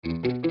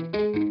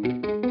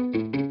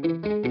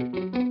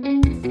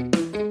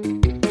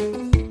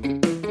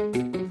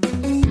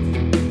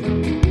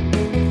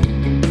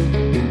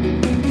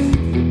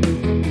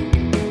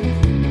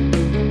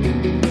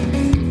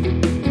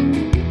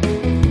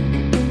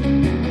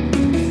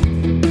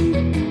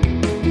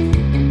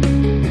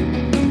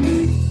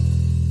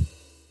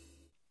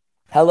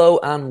Hello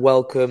and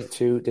welcome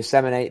to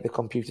Disseminate the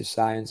Computer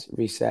Science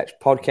Research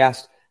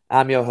Podcast.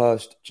 I'm your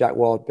host, Jack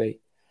Wardby.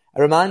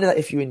 A reminder that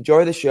if you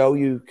enjoy the show,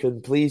 you can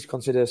please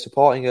consider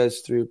supporting us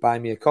through Buy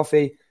Me a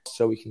Coffee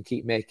so we can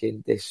keep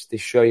making this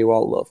show you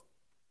all love.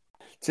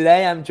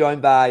 Today I'm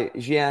joined by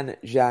Jian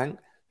Zhang,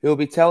 who will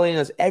be telling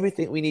us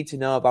everything we need to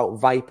know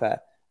about VIPER,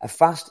 a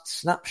fast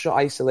snapshot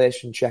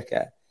isolation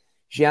checker.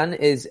 Jian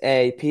is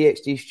a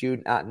PhD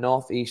student at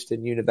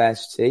Northeastern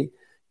University.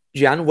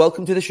 Jian,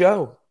 welcome to the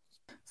show.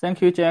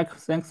 Thank you, Jack.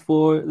 Thanks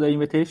for the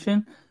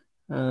invitation.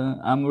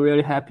 I'm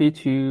really happy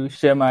to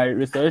share my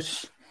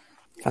research.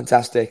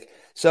 Fantastic.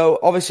 So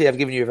obviously I've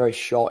given you a very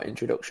short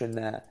introduction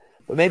there,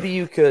 but maybe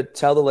you could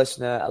tell the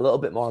listener a little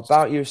bit more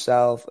about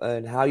yourself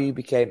and how you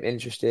became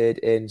interested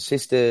in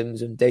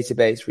systems and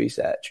database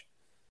research.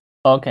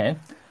 Okay.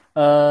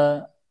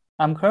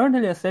 I'm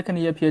currently a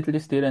second-year PhD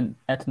student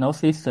at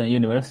Northeastern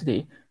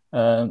University.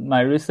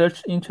 My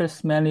research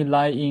interests mainly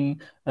lie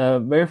in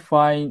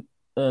verifying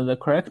the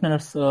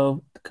correctness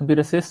of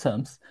computer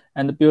systems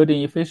and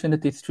building efficient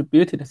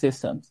distributed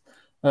systems.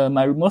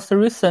 My most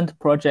recent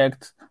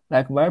project,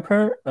 like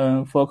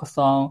VIPER, focus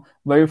on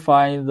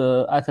verifying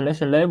the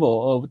isolation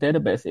level of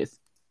databases.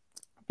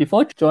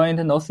 Before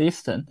joining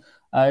Northeastern,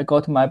 I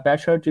got my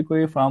bachelor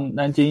degree from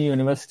Nanjing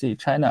University,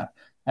 China,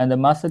 and a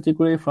master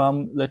degree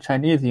from the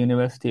Chinese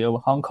University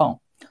of Hong Kong.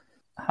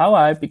 How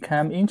I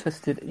became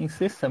interested in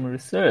system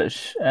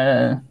research?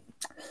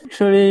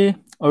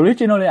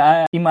 Originally,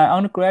 in my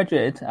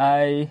undergraduate,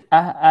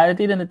 I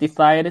didn't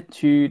decide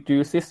to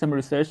do system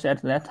research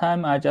at that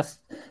time. I just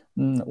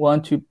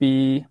want to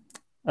be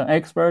an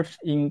expert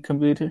in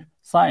computer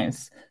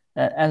science.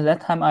 At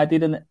that time, I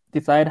didn't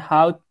decide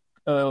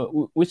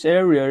which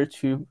area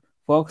to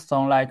focus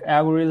on, like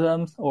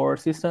algorithms or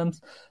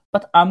systems.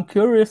 But I'm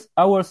curious.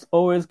 I was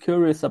always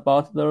curious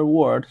about the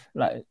world,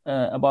 like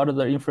about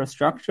the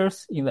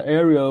infrastructures in the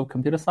area of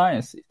computer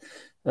science.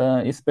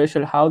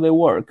 Especially how they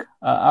work.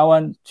 I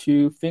want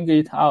to figure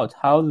it out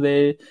how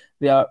they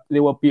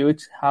were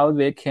built, how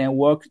they can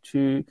work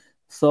to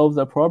solve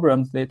the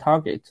problems they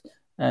target,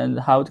 and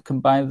how to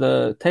combine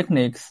the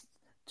techniques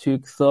to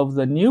solve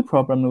the new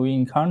problem we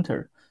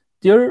encounter.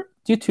 Out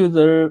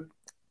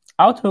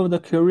of the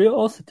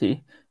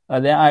curiosity,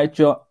 then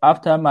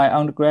after my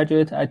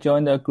undergraduate, I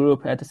joined a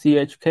group at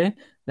CHK.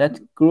 That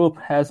group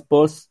has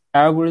both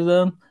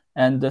algorithm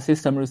and the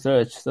system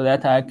research, so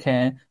that I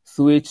can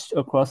switch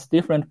across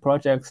different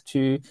projects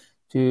to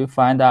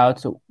find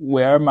out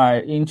where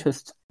my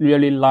interests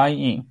really lie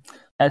in.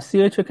 At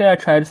CHK, I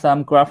tried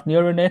some graph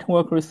neural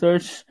network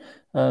research,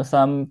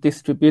 some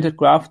distributed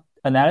graph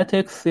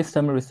analytics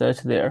system research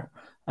there.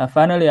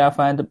 Finally, I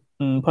find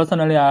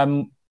personally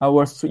I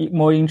was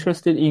more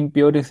interested in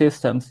building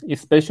systems,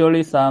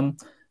 especially some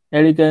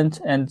elegant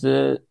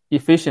and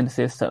efficient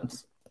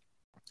systems.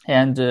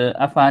 And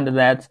I find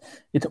that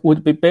it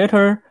would be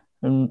better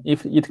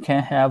if it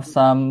can have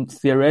some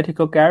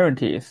theoretical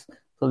guarantees.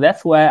 So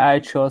that's why I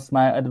chose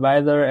my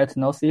advisor at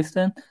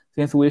Northeastern,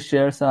 since we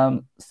share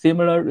some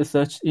similar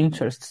research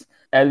interests.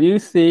 As you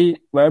see,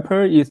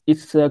 VIPER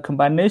it's a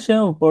combination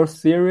of both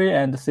theory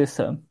and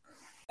system.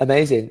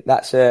 Amazing.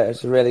 That's a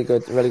really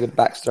good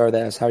backstory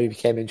there as how you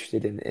became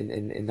interested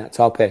in that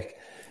topic.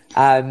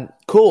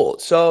 Cool.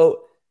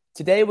 So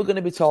today we're going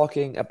to be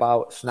talking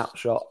about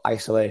snapshot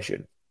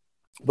isolation.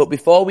 But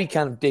before we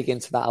kind of dig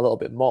into that a little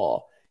bit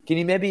more, can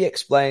you maybe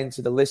explain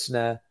to the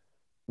listener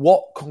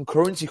what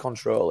concurrency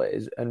control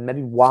is and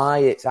maybe why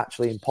it's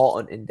actually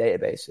important in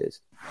databases?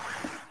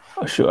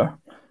 Sure.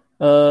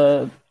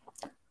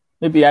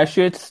 Maybe I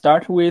should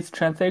start with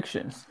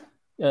transactions.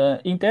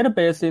 In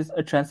databases,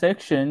 a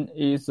transaction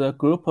is a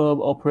group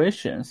of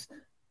operations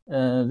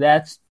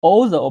that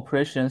all the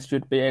operations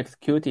should be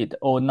executed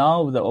or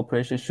none of the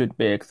operations should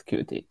be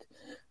executed.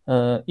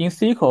 In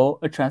SQL,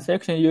 a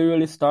transaction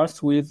usually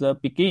starts with a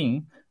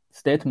begin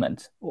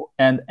statement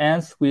and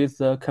ends with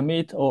a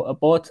commit or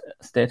abort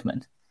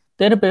statement.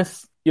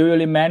 Database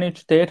usually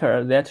manage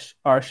data that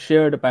are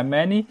shared by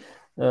many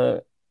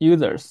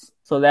users,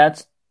 so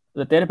that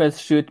the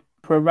database should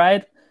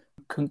provide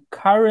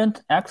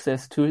concurrent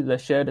access to the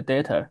shared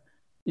data.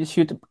 It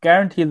should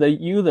guarantee the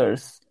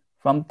users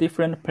from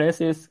different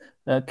places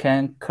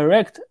can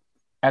correct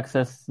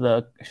access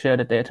the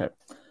shared data.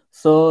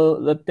 So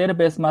the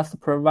database must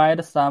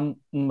provide some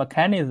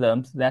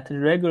mechanisms that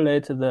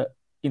regulate the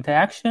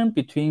interaction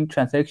between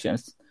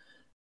transactions,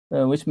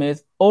 which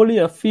means only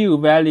a few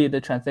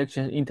valid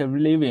transaction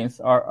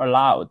interleavings are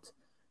allowed.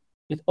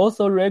 It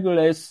also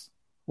regulates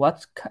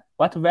what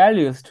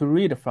values to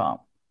read from.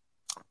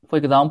 For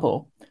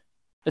example,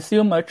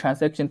 assume a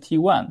transaction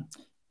T1.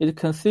 It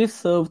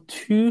consists of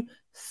two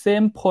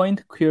same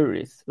point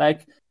queries,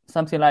 like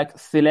something like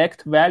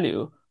select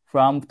value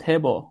from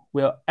table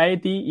where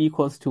ID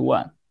equals to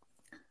 1.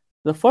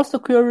 The first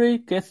query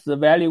gets the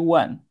value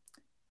 1.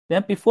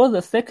 Then before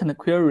the second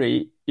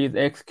query is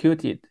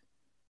executed,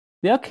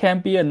 there can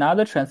be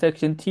another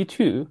transaction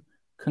T2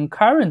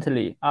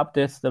 concurrently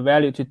updates the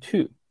value to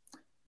 2.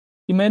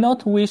 You may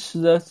not wish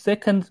the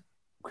second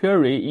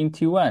query in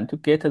T1 to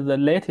get the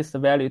latest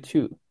value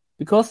 2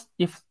 Because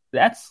if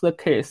that's the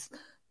case,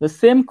 the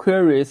same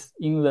queries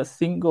in the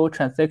single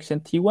transaction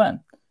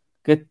T1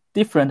 get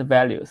different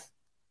values,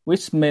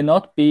 which may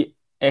not be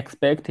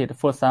expected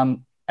for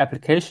some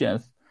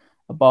applications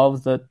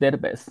above the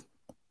database.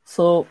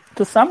 So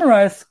to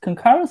summarize,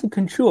 concurrency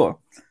control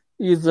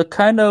is a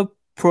kind of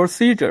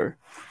procedure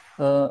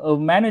of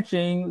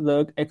managing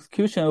the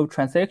execution of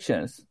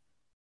transactions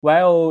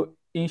while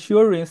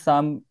ensuring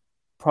some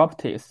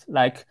properties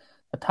like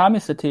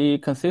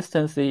atomicity,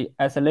 consistency,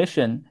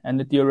 isolation,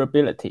 and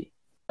durability.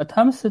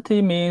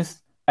 Atomicity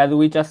means, as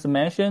we just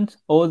mentioned,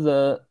 all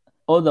the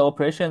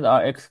operations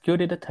are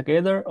executed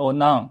together or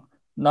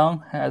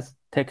none has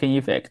taken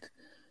effect.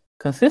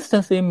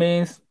 Consistency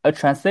means a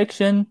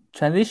transition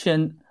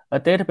a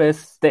database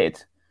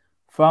state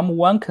from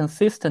one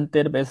consistent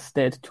database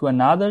state to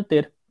another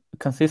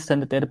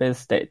consistent database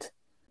state.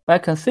 By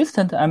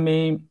consistent, I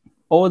mean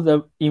all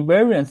the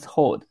invariants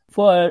hold.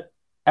 For an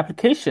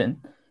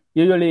application,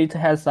 usually it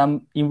has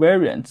some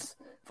invariants.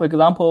 For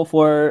example,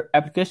 for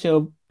application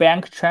of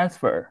bank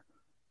transfer,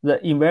 the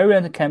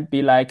invariant can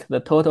be like the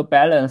total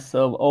balance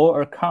of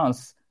all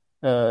accounts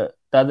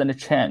doesn't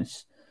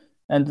change.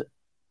 And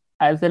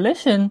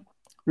isolation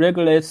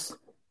regulates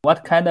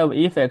what kind of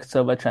effects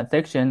of a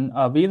transaction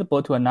are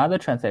visible to another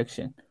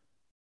transaction,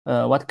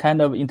 what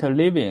kind of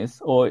interleavings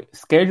or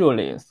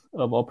schedulings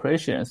of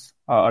operations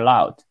are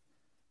allowed.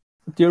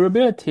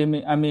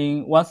 Durability, I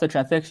mean, once the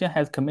transaction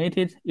has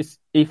committed, its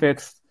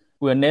effects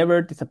will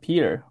never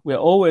disappear, will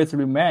always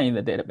remain in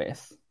the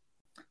database.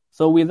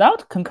 So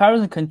without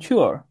concurrency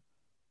control,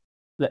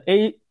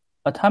 the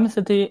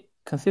atomicity,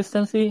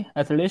 consistency,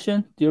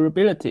 isolation,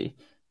 durability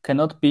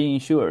cannot be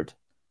ensured.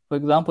 For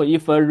example,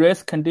 if a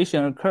race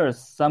condition occurs,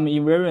 some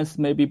invariants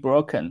may be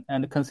broken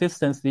and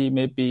consistency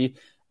may be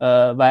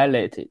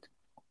violated.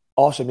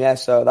 Awesome, yeah.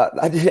 So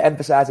that just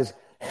emphasizes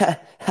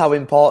how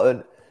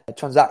important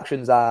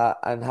transactions are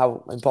and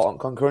how important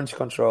concurrency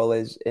control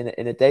is in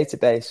a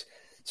database.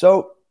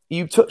 So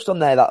you touched on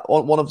there that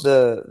one of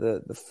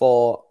the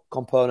four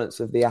components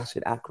of the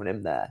ACID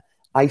acronym there,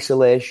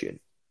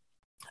 isolation.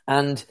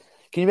 And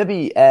can you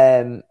maybe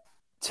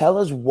tell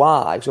us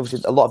why? Because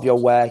obviously a lot of your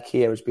work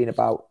here has been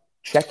about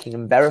checking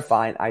and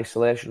verifying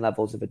isolation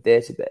levels of a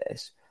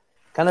database.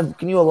 Can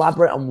you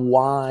elaborate on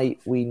why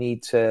we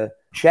need to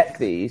check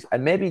these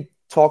and maybe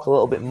talk a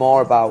little bit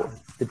more about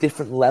the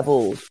different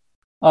levels?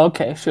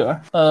 Okay,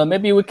 sure.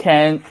 Maybe we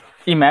can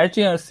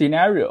imagine a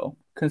scenario.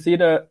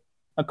 Consider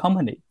a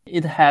company.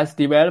 It has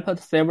developed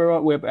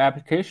several web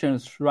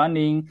applications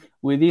running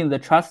within the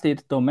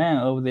trusted domain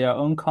of their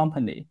own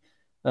company.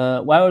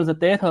 While the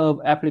data of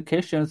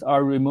applications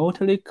are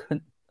remotely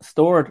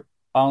stored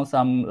on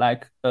some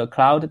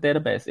cloud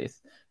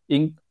databases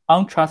in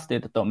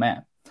untrusted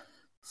domain.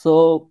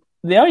 So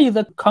there is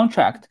a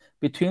contract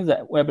between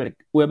the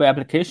web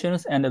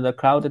applications and the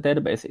cloud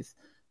databases.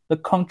 The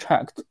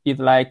contract is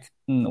like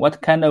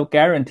what kind of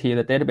guarantee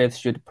the database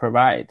should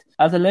provide.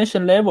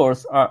 Isolation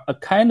levels are a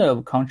kind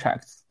of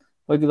contracts.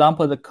 For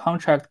example, the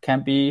contract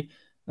can be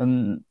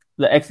the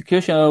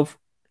execution of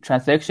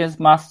transactions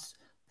must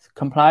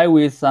comply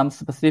with some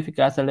specific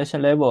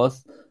isolation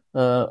levels,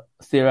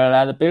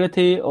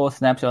 serializability or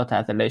snapshot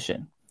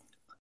isolation.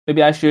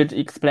 Maybe I should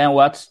explain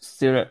what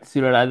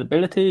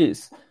serializability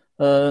is.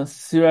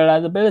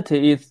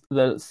 Serializability is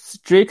the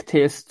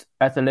strictest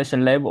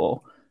isolation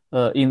level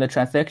in the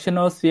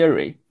transactional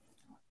theory.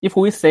 If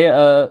we say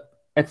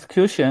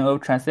execution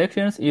of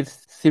transactions is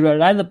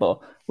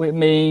serializable, we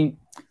mean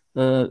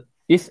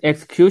this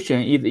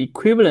execution is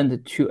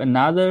equivalent to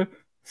another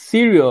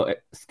serial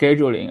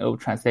scheduling of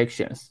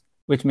transactions,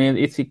 which means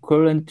it's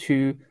equivalent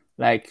to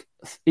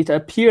it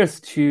appears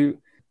to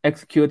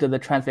execute the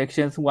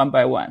transactions one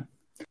by one.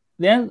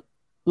 Then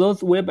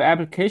those web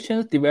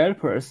applications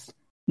developers,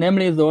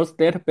 namely those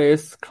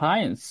database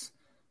clients,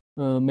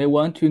 may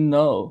want to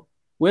know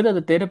whether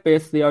the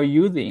database they are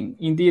using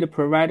indeed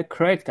provide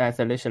correct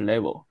isolation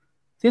level.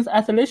 Since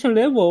isolation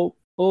level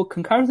or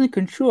concurrency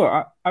control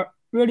are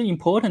really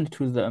important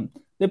to them,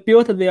 they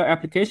built their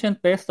application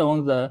based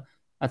on the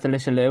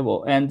isolation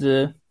level,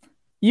 and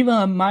even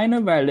a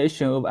minor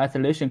violation of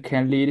isolation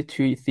can lead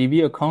to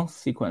severe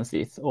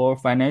consequences or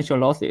financial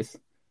losses.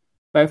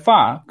 By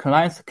far,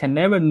 clients can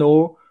never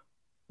know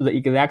the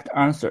exact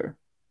answer.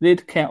 They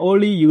can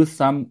only use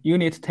some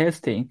unit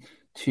testing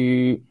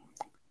to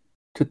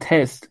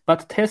test,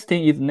 but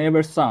testing is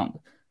never sound.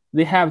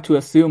 They have to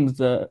assume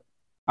the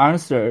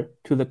answer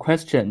to the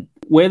question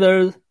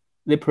whether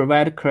they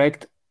provide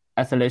correct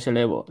isolation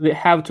level. They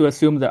have to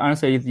assume the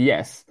answer is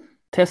yes.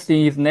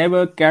 Testing is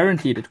never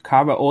guaranteed to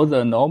cover all the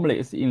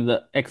anomalies in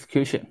the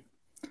execution.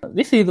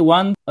 This is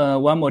one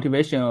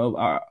motivation of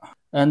R.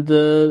 And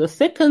the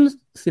second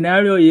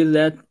scenario is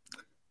that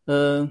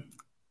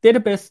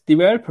database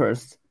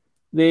developers,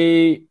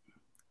 they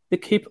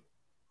keep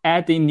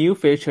adding new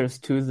features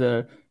to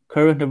the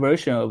current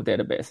version of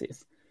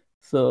databases.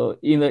 So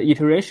in the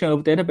iteration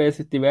of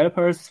database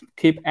developers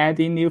keep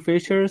adding new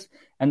features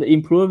and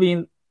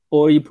improving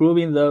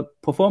the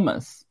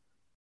performance.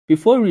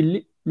 Before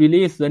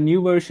release the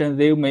new version,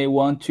 they may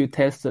want to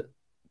test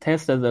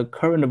test the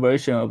current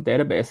version of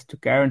database to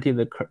guarantee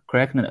the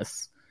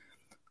correctness.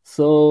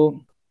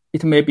 So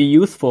it may be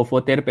useful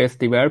for database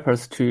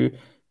developers to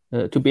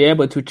be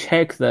able to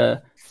check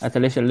the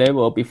isolation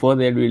level before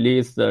they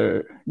release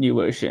the new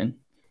version.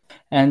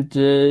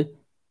 And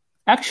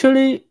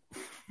actually,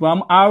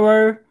 from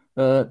our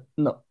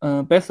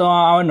based on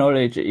our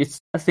knowledge,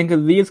 I think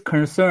these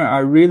concerns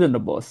are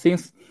reasonable,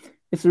 since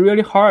it's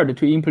really hard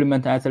to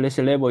implement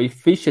isolation level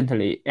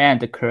efficiently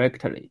and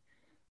correctly.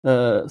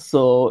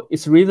 So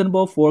it's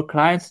reasonable for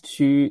clients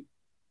to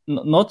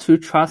not to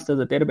trust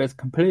the database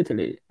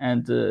completely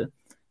and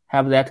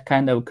have that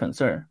kind of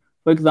concern.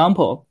 For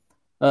example,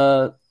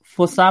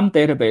 for some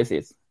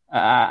databases,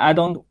 I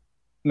don't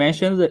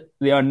mention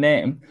their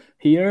name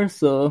here,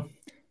 so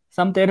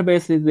some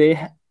databases,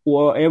 they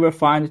were ever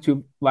found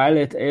to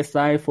violate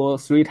SI for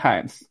 3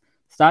 times,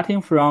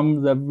 starting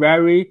from the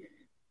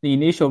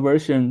initial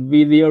version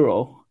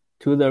V0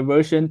 to the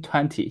version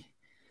 20.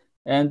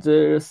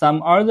 And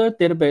some other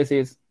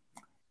databases,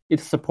 it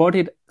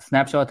supported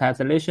snapshot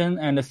isolation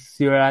and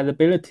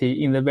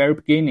serializability in the very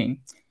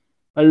beginning.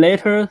 But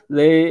later,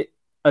 they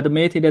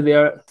admitted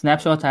their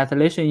snapshot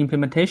isolation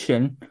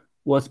implementation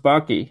was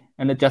buggy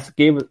and just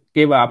gave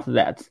up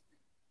that.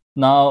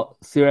 Now,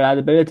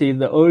 serializability is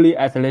the only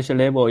isolation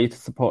level it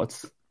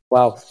supports.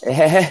 Wow,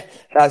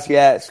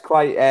 it's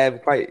quite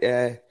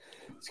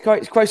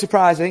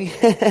surprising.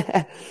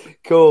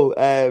 Cool.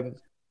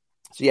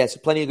 So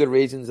plenty of good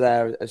reasons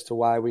there as to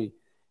why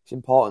it's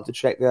important to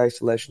check the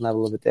isolation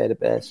level of a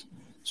database.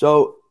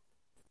 So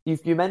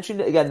you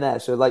mentioned it again there.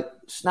 So like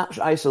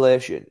snapshot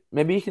isolation,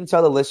 maybe you can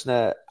tell the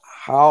listener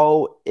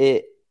how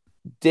it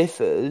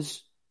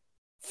differs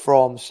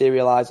from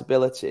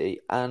serializability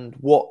and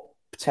what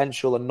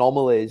potential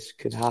anomalies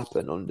could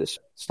happen under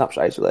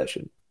snapshot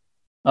isolation.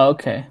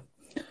 Okay.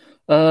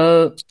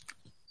 Recall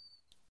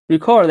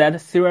that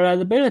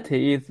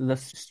serializability is the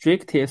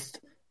strictest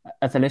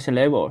isolation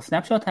level.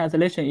 Snapshot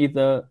isolation is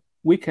a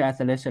weaker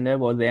isolation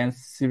level than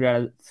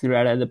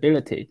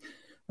serializability.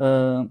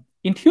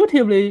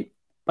 Intuitively,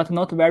 but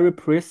not very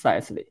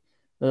precisely,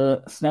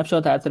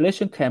 snapshot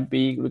isolation can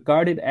be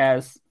regarded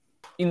as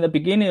in the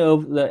beginning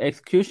of the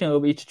execution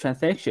of each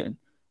transaction.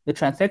 The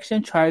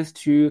transaction tries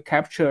to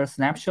capture a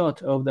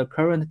snapshot of the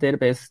current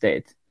database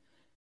state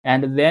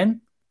and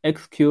then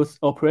executes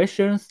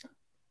operations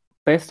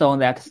based on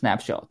that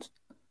snapshot.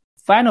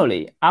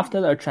 Finally,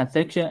 after the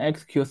transaction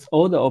executes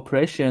all the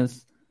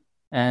operations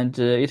and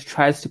it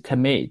tries to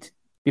commit,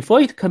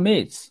 before it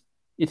commits,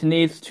 it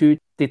needs to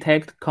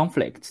detect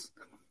conflicts.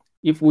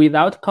 If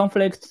without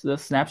conflicts, the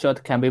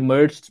snapshot can be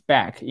merged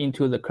back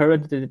into the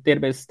current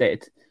database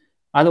state.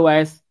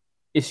 Otherwise,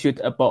 it should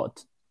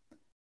abort.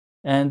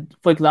 And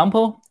for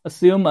example,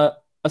 assume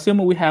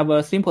we have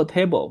a simple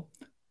table.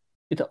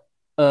 It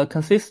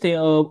consisting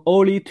of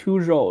only 2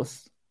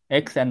 rows,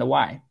 X and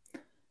Y,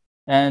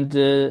 and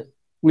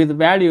with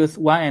values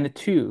 1 and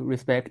 2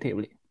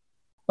 respectively.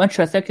 When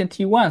transaction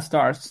T1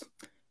 starts,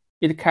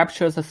 it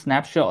captures a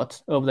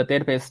snapshot of the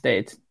database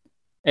state,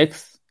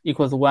 X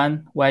equals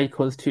 1, Y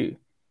equals 2.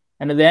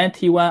 And then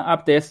T1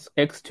 updates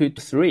X to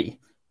 3.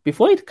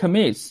 Before it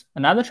commits,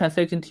 another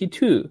transaction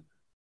T2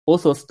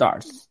 also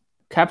starts,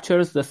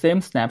 captures the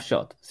same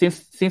snapshot.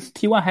 Since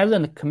T1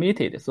 hasn't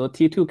committed, so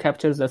T2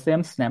 captures the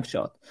same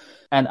snapshot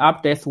and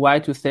updates Y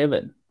to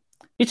 7.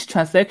 Each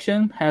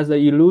transaction has the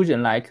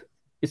illusion like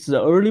it's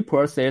the early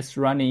process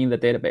running in the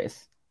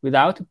database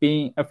without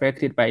being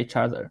affected by each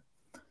other.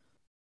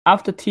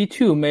 After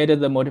T2 made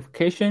the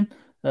modification,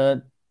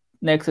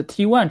 next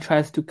T1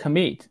 tries to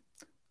commit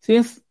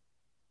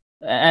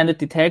and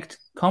detect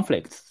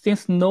conflicts.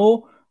 Since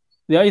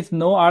there is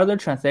no other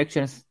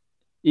transactions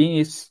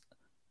in its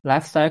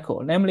life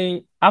cycle,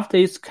 namely after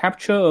its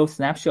capture of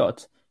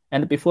snapshot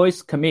and before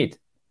its commit,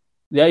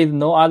 there is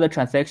no other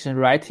transaction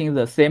writing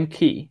the same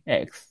key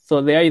X.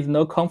 So there is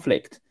no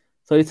conflict.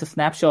 So it's a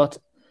snapshot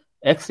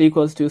X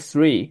equals to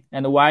 3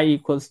 and Y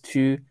equals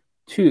to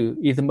 2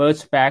 is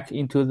merged back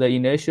into the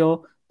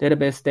initial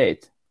database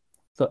state.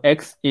 So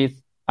X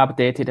is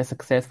updated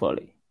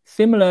successfully.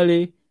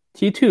 Similarly,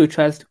 T2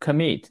 tries to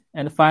commit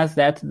and finds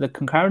that the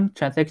concurrent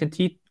transaction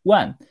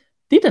T1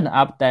 didn't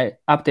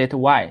update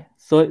Y,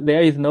 so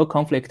there is no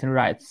conflict in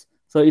writes.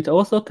 So it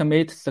also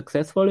commits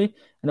successfully,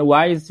 and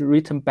Y is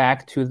written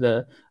back to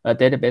the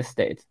database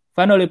state.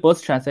 Finally,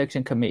 both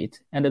transactions commit,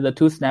 and the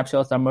 2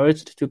 snapshots are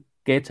merged to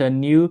get a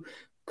new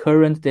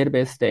current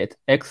database state,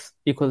 X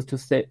equals to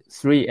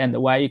 3 and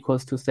Y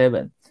equals to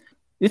 7.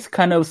 This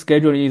kind of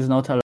scheduling is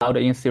not allowed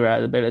in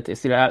serializability.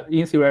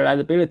 In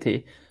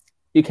serializability,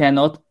 you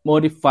cannot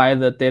modify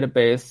the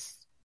database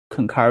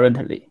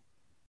concurrently.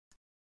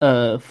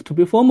 To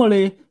be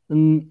formal,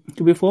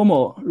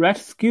 write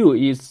skew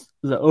is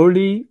the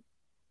only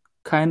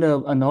kind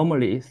of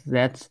anomaly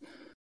that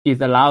is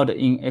allowed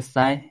in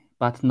SI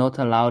but not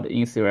allowed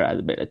in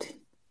serializability.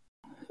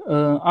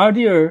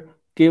 RDR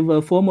gave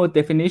a formal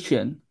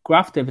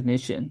graph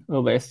definition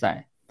of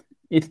SI.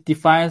 It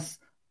defines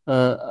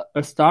a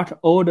start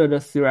ordered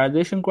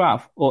serialization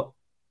graph, or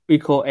we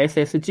call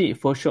SSG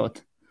for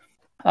short.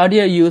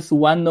 RDA use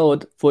one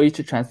node for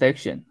each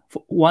transaction,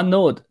 one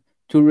node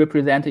to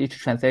represent each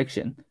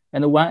transaction,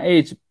 and one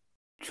edge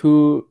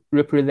to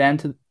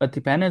represent a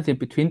dependency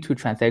between two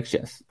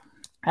transactions.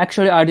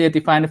 Actually, RDA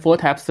defined 4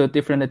 types of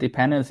different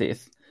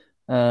dependencies: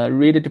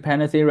 read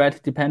dependency,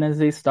 write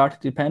dependency, start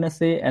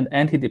dependency, and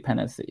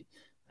anti-dependency.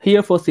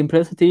 Here, for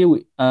simplicity,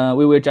 we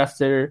will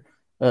just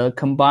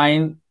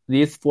combine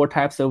these 4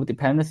 types of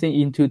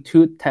dependency into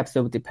 2 types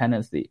of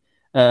dependency,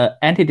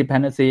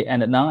 anti-dependency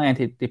and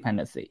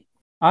non-anti-dependency.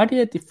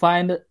 RDA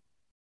defined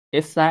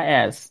SI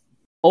as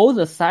all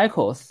the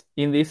cycles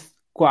in this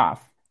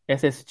graph,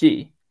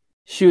 SSG,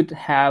 should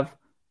have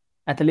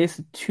at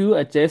least 2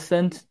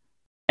 adjacent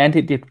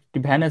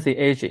anti-dependency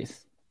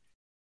edges,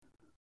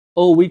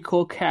 or we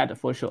call CAD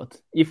for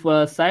short. If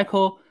a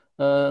cycle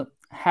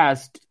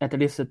has at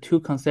least 2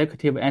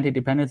 consecutive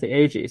anti-dependency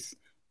edges,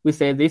 we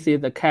say this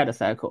is a CAD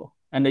cycle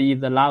and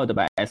is allowed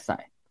by SI.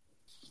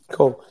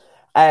 Cool.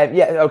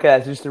 Okay,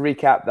 so just to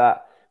recap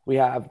that, we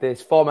have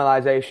this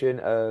formalization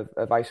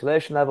of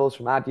isolation levels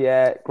from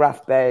RDA,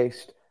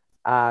 graph-based,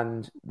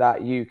 and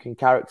that you can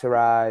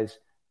characterize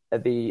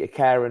the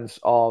occurrence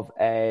of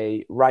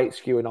a right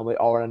skew anomaly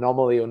or an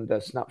anomaly under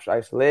snapshot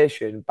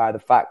isolation by the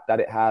fact that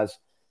it has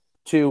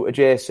 2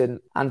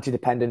 adjacent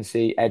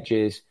anti-dependency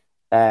edges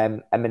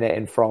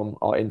emanating from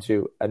or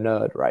into a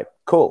node, right?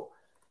 Cool.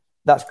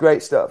 That's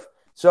great stuff.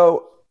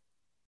 So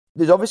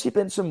there's obviously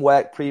been some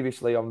work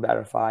previously on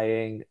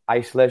verifying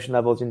isolation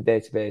levels in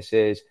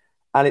databases,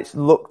 and it's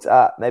looked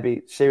at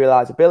maybe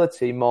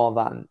serializability more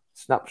than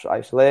snapshot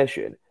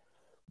isolation.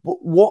 But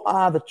what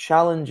are the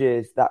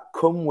challenges that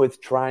come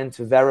with trying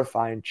to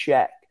verify and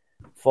check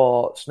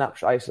for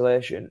snapshot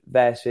isolation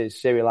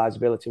versus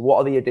serializability? What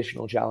are the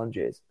additional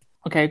challenges?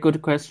 Okay,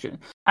 good question.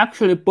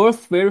 Actually,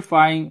 both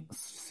verifying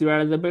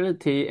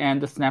serializability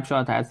and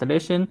snapshot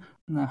isolation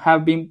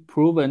have been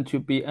proven to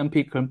be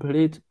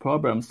NP-complete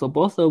problems. So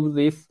both of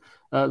these,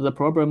 the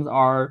problems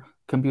are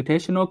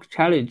computational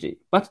challenging.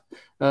 But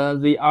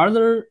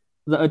the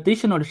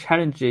additional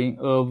challenging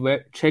of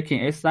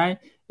checking SI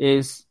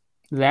is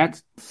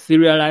that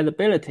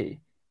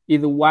serializability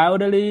is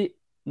widely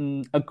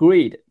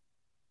agreed.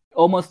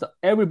 Almost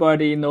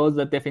everybody knows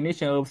the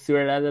definition of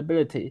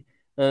serializability.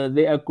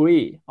 They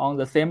agree on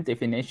the same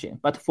definition.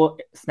 But for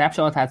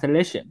snapshot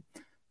isolation,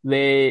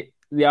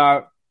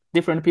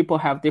 different people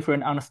have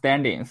different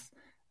understandings.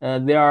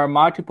 There are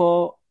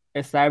multiple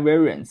SI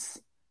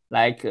variants,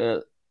 like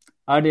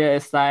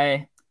RDA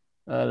SI,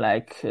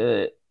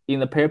 in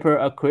the paper,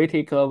 A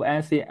Critique of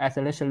ANSI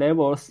Isolation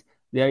Levels.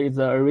 There is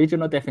the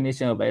original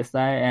definition of SI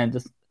and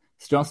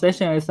strong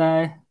session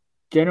SI,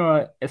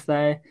 general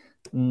SI.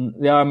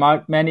 There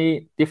are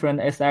many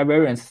different SI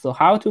variants. So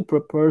how to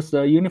propose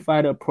a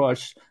unified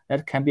approach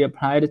that can be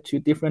applied to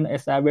different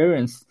SI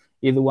variants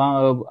is one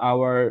of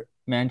our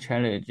main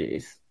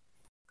challenges.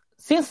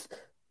 Since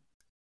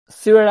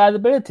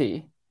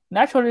serializability,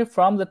 naturally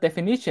from the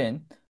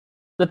definition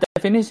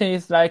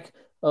is like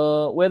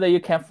whether you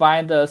can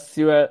find a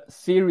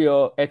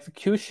serial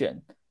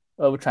execution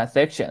of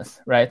transactions,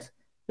 right?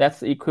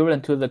 That's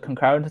equivalent to the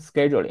concurrent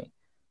scheduling.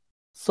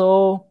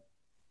 So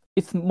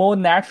it's more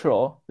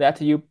natural that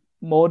you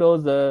model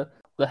the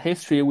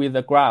history with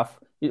the graph,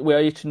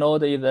 where each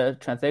node is a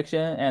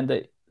transaction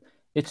and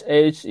each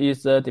edge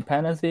is a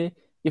dependency.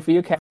 If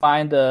you can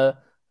find the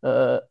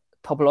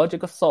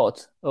topological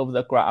sort of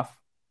the graph,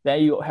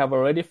 then you have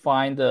already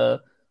found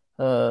the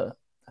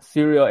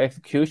serial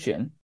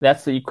execution.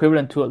 That's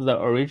equivalent to the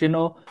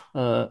original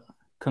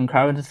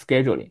concurrent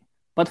scheduling.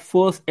 But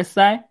for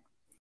SI,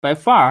 by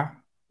far,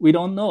 we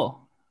don't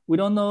know. We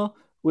don't know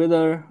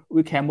whether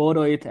we can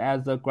model it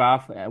as a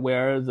graph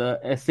where the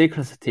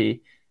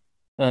acyclicity,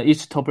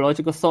 each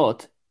topological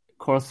sort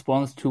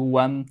corresponds to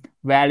one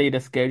valid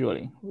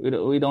scheduling.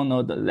 We don't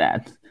know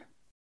that.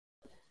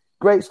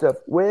 Great stuff.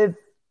 With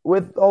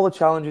all the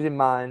challenges in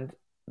mind,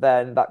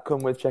 then that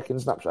come with checking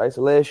snapshot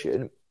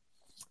isolation,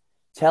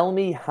 tell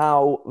me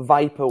how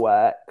VIPER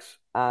works,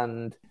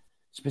 and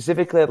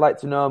specifically, I'd like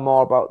to know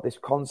more about this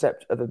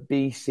concept of a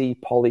BC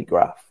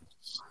polygraph.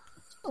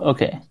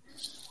 Okay.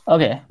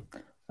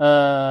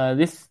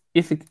 This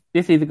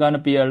is gonna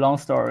be a long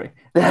story.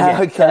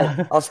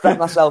 Okay. I'll spread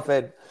myself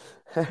in.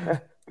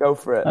 Go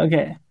for it.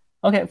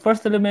 Okay.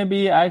 Firstly,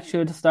 maybe I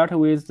should start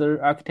with the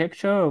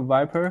architecture of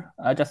VIPER.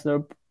 I just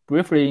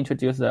briefly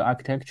introduce the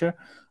architecture.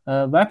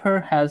 VIPER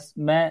has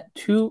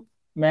 2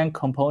 main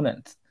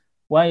components.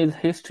 One is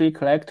history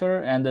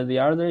collector, and the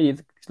other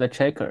is the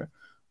checker.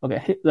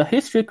 Okay, the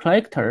history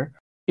collector,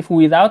 if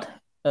without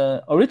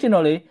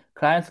originally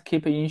clients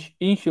keep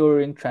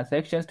ensuring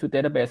transactions to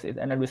databases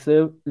and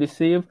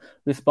receive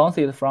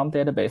responses from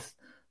database.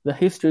 The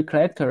history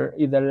collector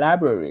is a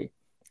library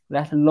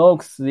that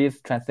logs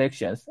these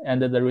transactions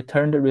and the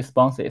returned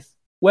responses.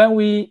 When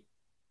we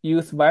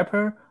use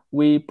VIPER,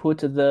 we put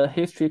the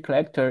history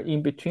collector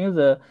in between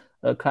the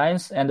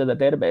clients and the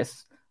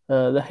database.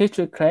 The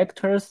history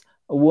collectors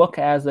work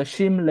as a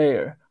shim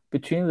layer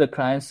between the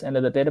clients and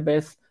the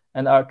database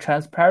and are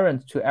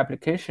transparent to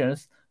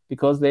applications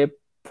because they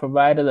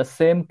provide the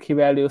same key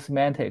value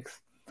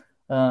semantics.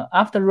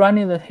 After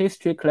running the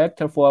history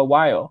collector for a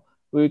while,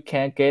 we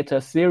can get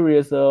a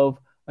series of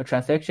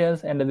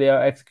transactions and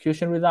their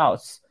execution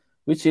results,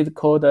 which is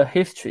called a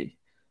history.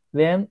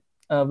 Then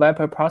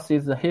VIPER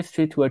passes the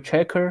history to a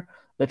checker.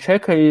 The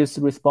checker is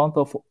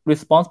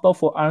responsible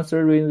for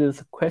answering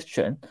this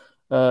question.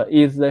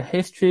 Is the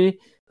history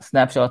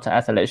snapshot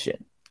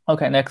isolation?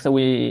 Okay, next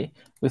we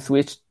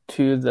switch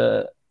to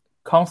the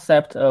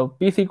concept of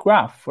BC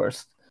graph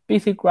first.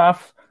 BC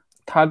graph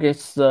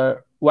targets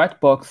the white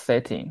box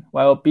setting,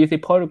 while BC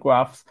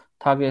polygraphs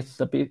targets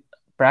the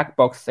black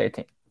box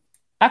setting.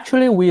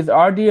 Actually, with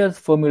RDS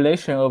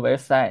formulation of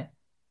SI,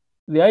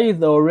 there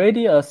is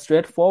already a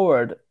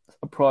straightforward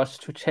approach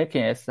to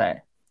checking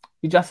SI.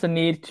 You just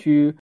need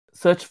to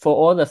search for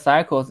all the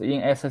cycles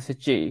in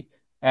SSG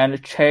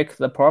and check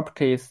the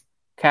properties,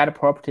 CAD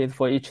properties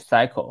for each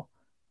cycle.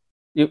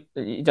 You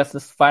just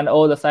find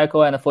all the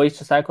cycle, and for each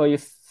cycle you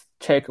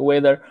check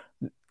whether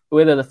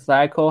the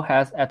cycle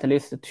has at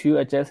least 2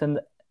 adjacent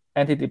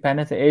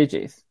anti-dependency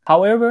edges.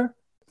 However,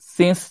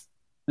 since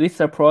this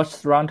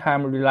approach's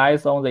runtime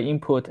relies on the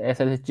input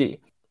SSG,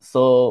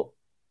 so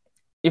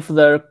if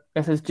the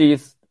SSG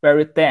is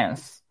very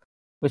dense,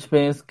 which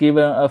means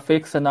given a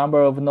fixed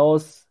number of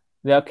nodes,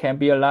 there can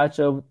be a large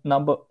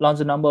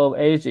number of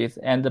edges,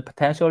 and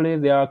potentially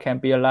there can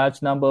be a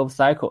large number of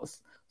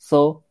cycles.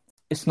 So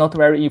it's not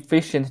very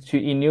efficient to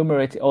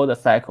enumerate all the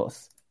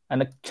cycles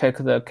and check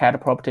the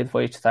CAD properties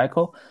for each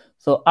cycle.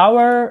 So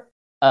our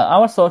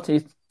thought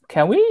is,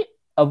 can we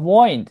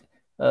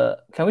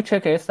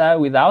check SI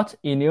without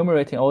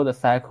enumerating all the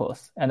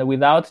cycles and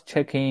without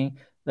checking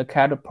the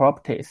CAD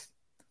properties?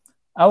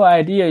 Our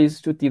idea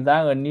is to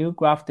design a new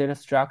graph data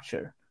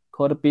structure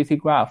called BC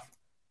graph,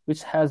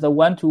 which has a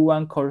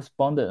one-to-one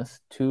correspondence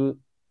to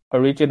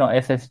original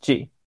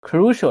SSG.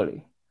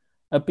 Crucially,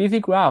 a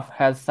BC graph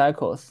has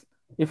cycles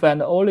if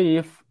and only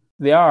if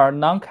there are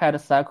non-CAD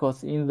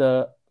cycles in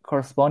the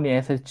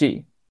corresponding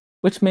SSG,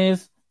 which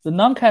means the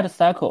non-CAD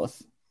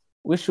cycles,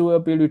 which will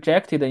be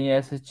rejected in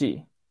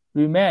SSG,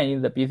 remain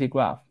in the BC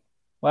graph,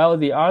 while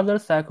the other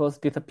cycles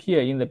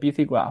disappear in the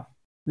BC graph.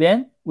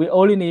 Then we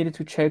only need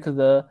to check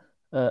the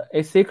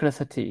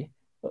acyclicity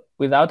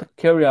without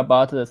caring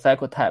about the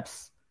cycle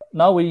types.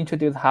 Now we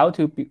introduce how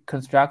to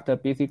construct a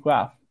BC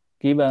graph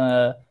given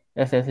a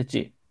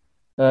SSG.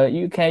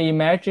 You can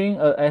imagine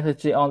a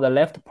SSG on the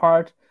left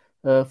part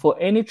for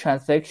any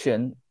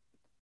transaction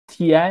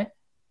Ti,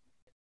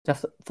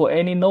 just for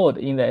any node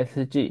in the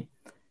SSG.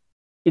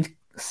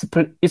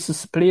 It's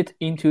split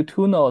into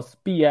 2 nodes,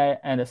 Bi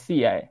and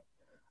Ci,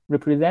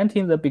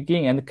 representing the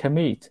begin and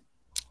commit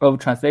of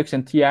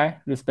transaction Ti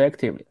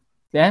respectively.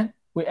 Then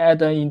we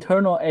add an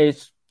internal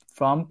edge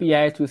from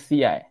Bi to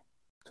Ci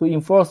to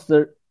enforce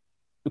the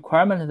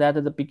requirement that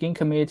the begin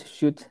commit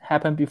should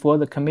happen before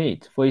the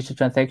commit for each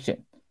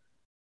transaction.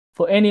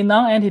 For any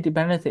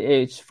non-anti-dependency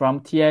edge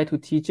from Ti to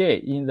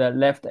Tj in the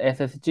left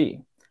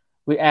SSG,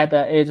 we add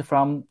an edge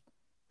from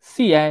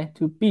Ci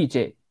to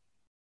Bj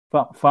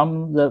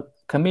from the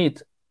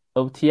commit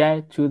of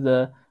Ti to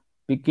the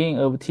begin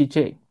of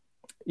Tj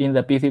in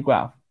the BC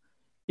graph,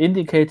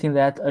 indicating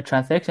that a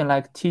transaction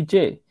like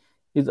Tj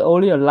is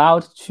only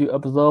allowed to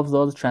observe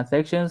those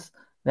transactions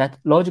that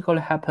logically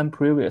happened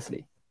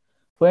previously.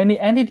 For any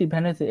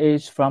anti-dependency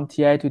edge from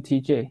Ti to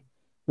Tj,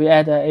 we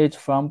add an edge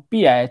from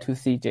Bi to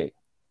Cj,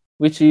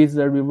 which is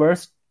the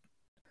reverse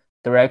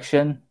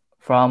direction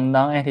from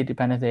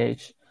non-anti-dependency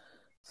edge.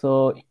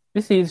 So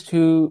this is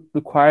to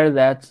require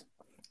that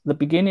the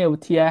beginning of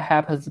Ti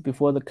happens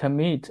before the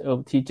commit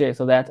of Tj,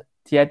 so that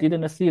Ti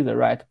didn't see the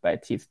write by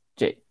Tj.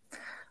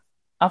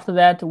 After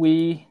that,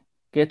 we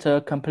get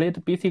a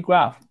complete BC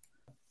graph.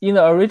 In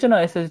the original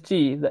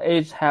SSG, the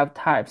edges have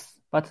types,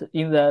 but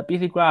in the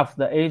BC graph,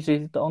 the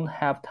edges don't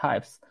have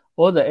types.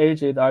 All the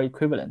edges are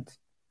equivalent.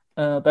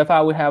 By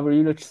far, we have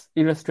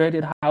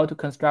illustrated how to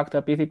construct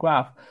a BC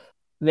graph.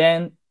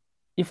 Then,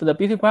 if the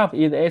BC graph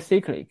is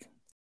acyclic,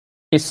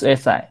 it's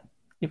SI.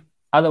 If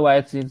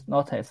otherwise, it's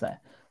not SI.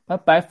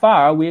 But by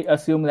far, we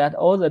assume that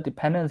all the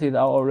dependencies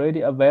are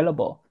already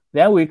available.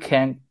 Then we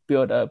can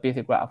build a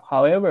BC graph.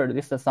 However,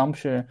 this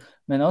assumption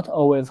may not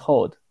always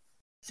hold,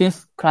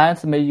 since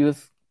clients may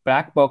use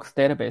black box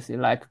databases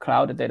like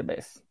cloud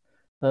database.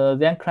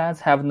 Then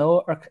clients have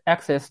no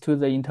access to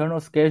the internal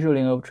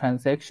scheduling of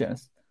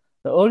transactions.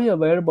 The only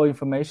available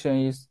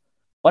information is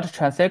what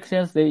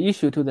transactions they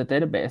issue to the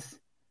database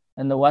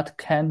and what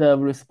kind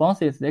of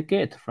responses they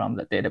get from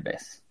the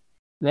database.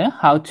 Then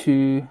how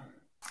to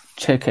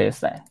check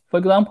SI. For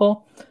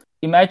example,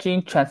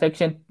 imagine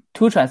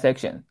two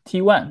transactions,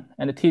 T1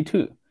 and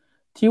T2.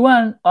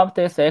 T1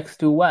 updates X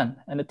to 1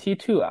 and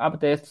T2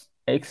 updates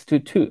X to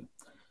 2.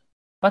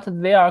 But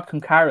they are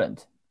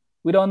concurrent.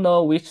 We don't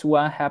know which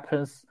one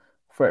happens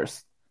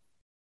first.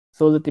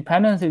 So the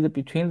dependencies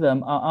between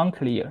them are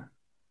unclear.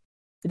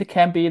 It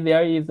can be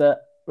there is a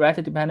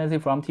write dependency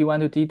from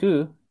T1 to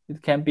T2.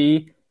 It can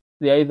be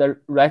there is a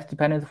write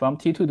dependency from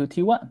T2 to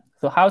T1.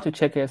 So how to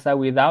check SI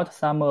without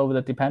some of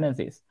the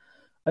dependencies?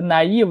 A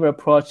naive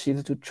approach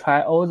is to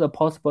try all the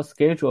possible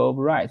schedule of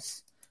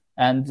writes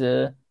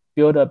and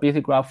build a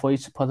busy graph for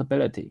each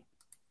possibility.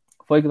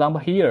 For example,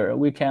 here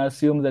we can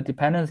assume the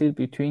dependencies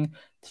between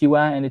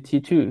T1 and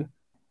T2.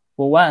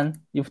 For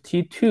one, if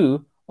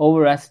T2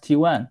 overrides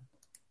T1,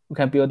 we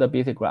can build a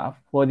busy graph.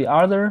 For the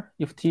other,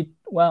 if T1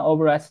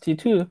 overrides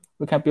T2,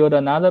 we can build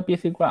another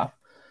busy graph.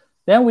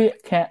 Then we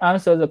can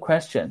answer the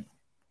question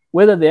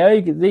whether there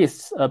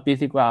exists a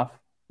busy graph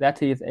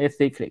that is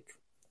acyclic.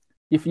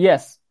 If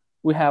yes,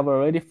 we have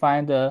already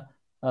found a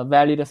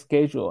valid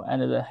schedule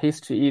and the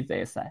history is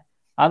ASI.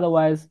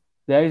 Otherwise,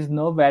 there is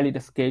no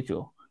valid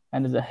schedule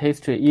and the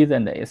history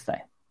isn't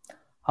ASI.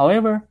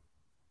 However,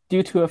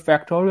 due to a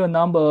factorial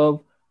number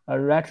of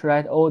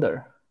right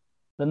order,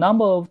 the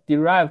number of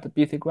derived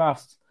busy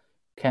graphs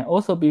can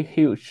also be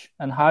huge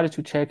and hard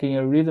to check in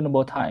a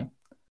reasonable time.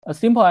 A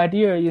simple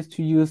idea is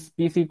to use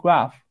busy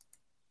graph,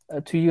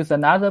 to use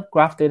another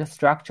graph data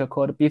structure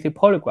called busy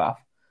polygraph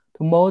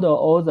to model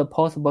all the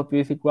possible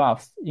busy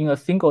graphs in a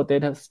single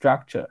data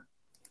structure.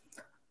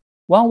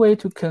 One way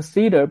to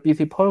consider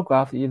busy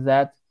polygraph is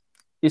that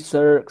it's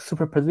a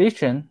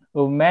superposition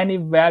of many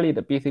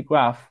valid busy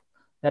graphs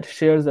that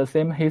share the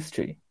same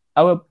history.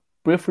 I will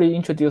briefly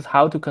introduce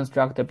how to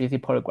construct a busy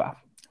polygraph.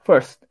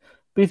 First,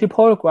 busy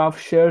polygraph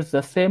shares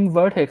the same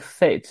vertex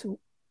set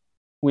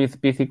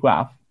with busy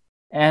graph.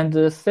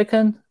 And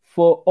second,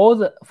 for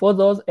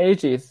those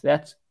edges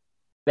that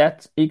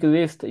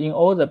exist in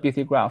all the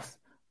busy graphs,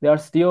 they are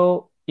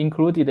still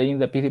included in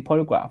the busy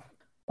polygraph.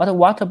 But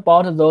what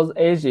about those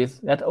edges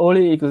that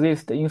only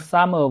exist in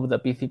some of the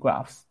busy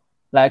graphs?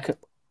 Like an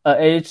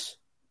edge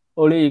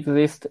only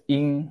exists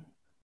in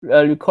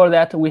recall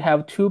that we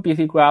have two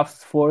busy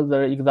graphs for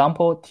the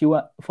example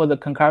T1 for the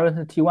concurrent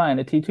T1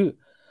 and T2.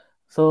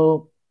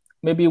 So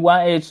maybe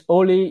one edge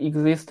only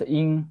exists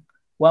in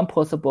one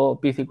possible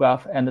busy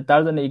graph and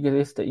doesn't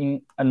exist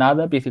in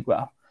another busy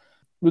graph.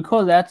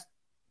 Recall that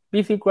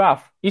each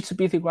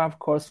busy graph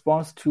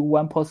corresponds to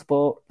one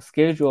possible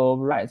schedule of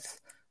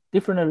writes.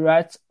 Different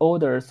write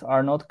orders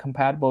are not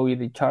compatible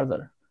with each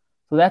other,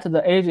 so that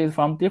the edges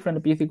from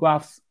different busy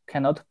graphs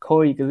cannot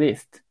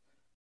coexist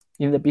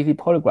in the busy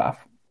polygraph.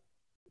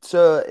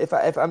 So if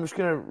I'm just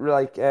gonna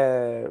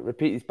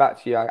repeat this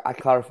back to you, I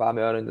clarify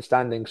my own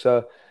understanding.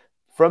 So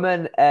from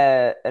an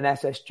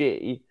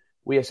SSG,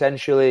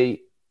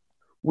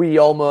 we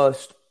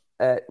almost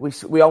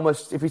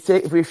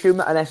if we assume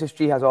that an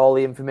SSG has all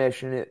the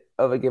information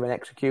of a given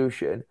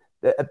execution,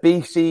 that a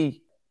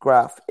BC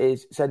graph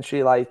is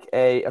essentially like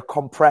a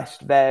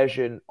compressed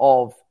version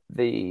of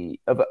an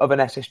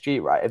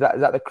SSG, right? Is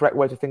that the correct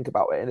way to think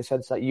about it? In the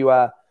sense that you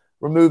are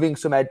removing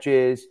some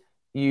edges,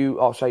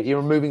 you're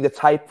removing the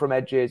type from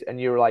edges,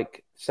 and you're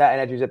like certain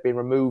edges have been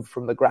removed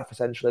from the graph,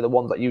 essentially the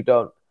ones that you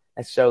don't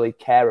necessarily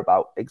care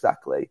about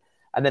exactly.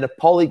 And then a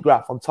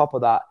polygraph on top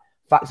of that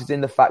factors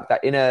in the fact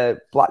that in a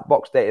black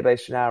box database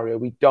scenario,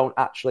 we don't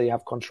actually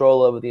have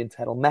control over the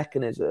internal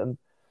mechanism,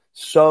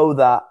 so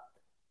that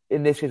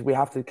in this case, we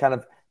have to kind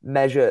of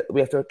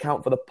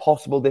account for the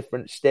possible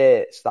different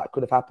states that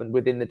could have happened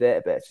within the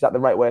database. Is that the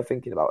right way of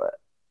thinking about it?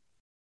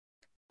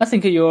 I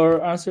think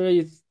your answer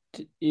is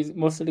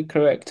mostly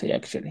correct,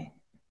 actually.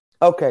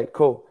 Okay,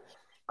 cool.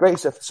 Great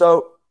stuff.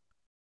 So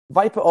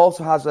VIPER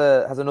also has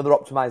another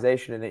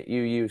optimization in it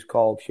you use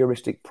called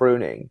heuristic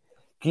pruning.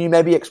 Can you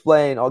maybe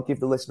explain or give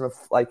the listener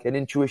like an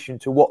intuition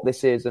to what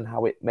this is and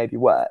how it maybe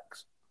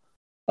works?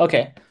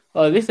 Okay.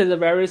 This is a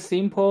very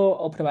simple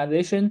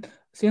optimization,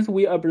 since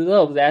we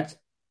observe that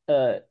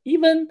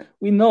even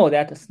we know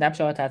that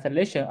snapshot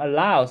isolation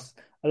allows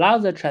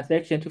the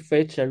transaction to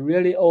fetch a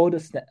really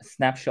old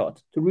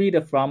snapshot, to read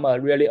from a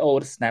really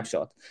old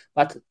snapshot.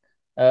 But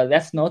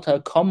that's not a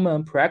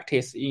common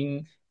practice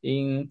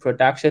in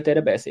production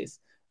databases.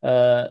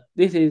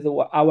 This is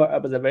our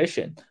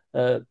observation.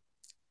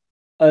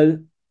 A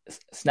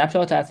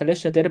snapshot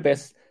isolation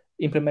database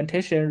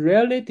implementation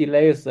rarely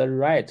delays the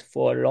write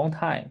for a long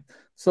time.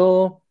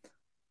 So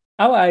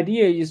our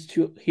idea is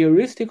to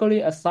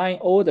heuristically assign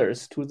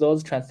orders to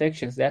those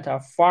transactions that are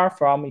far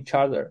from each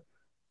other,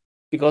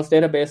 because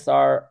databases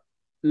are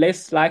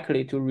less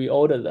likely to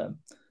reorder them.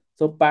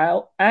 So by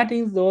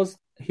adding those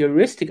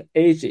heuristic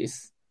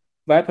edges,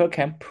 VIPER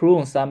can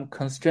prune some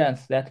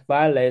constraints that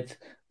violate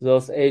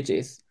those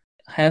edges,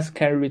 hence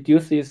can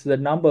reduce the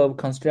number of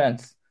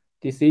constraints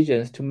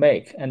decisions to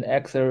make and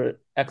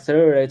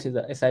accelerate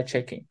the SI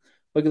checking.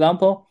 For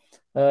example,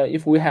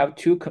 if we have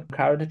two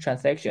concurrent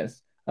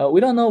transactions,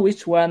 we don't know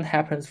which one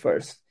happens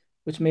first,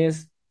 which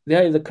means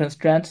there is a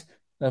constraint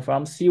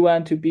from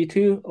C1 to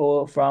B2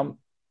 or from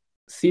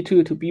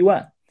C2 to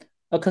B1.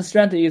 A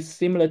constraint is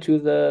similar to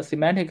the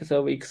semantics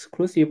of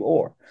exclusive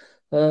OR.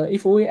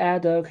 If we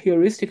add a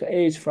heuristic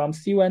edge from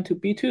C1 to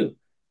B2,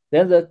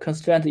 then the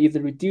constraint is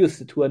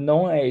reduced to a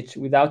known edge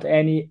without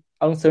any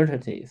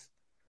uncertainties.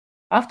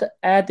 After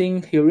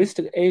adding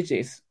heuristic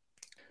edges,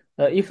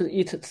 if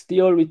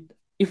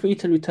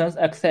it returns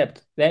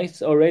accept, then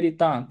it's already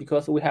done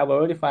because we have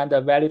already found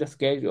a valid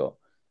schedule.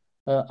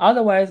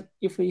 Otherwise,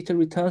 if it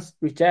returns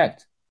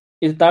reject,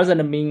 it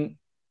doesn't mean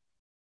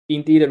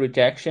indeed a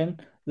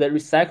rejection. The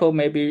recycle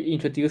may be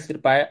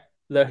introduced by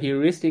the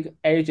heuristic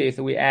edges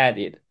we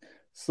added.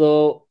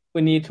 So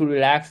we need to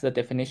relax the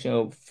definition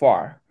of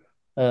far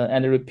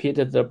and repeat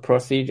the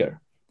procedure.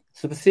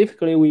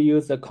 Specifically, we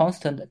use the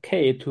constant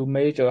k to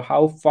measure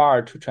how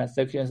far two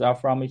transactions are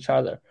from each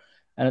other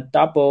and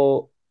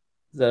double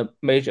the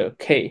measure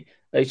k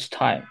each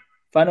time.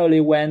 Finally,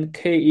 when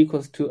k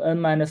equals to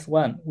n minus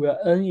 1, where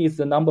n is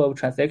the number of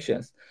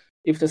transactions,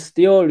 if it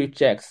still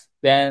rejects,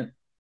 then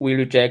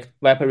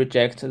VIPER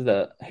rejects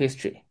the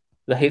history.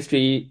 The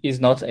history is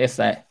not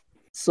SI.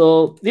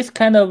 So this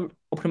kind of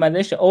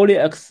optimization only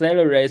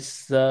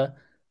accelerates the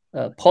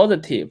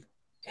positive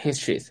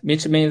histories,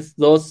 which means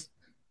those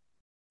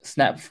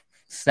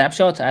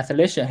snapshot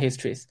isolation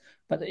histories.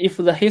 But if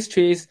the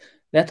histories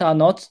that are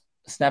not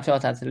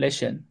snapshot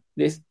isolation,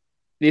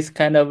 this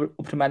kind of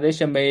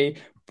optimization may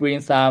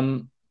bring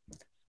some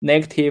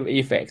negative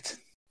effects.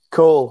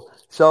 Cool.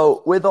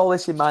 So with all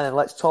this in mind, and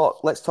let's talk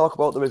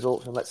about the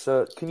results,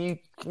 and can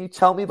you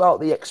tell me about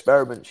the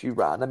experiments you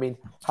ran? I mean,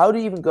 how do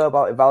you even go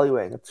about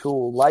evaluating a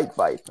tool like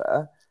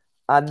VIPER?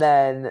 And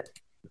then,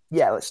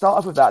 let's start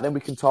off with that. Then we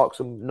can talk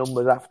some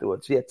numbers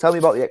afterwards. Yeah, tell me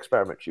about the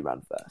experiments you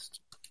ran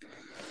first.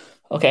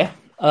 Okay.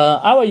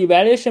 Our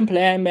evaluation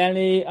plan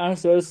mainly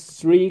answers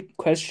 3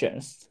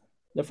 questions.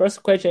 The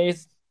first question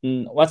is,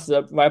 what's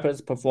the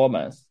VIPER's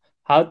performance?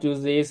 How do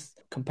these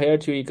compare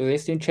to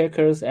existing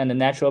checkers and the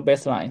natural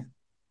baseline?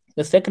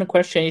 The second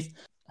question is,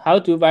 how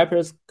do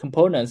VIPER's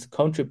components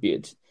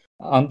contribute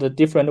on the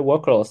different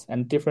workloads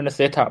and different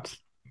setups?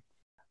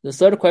 The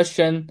third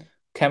question,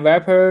 can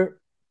VIPER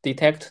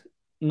detect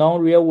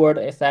non-real-world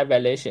SI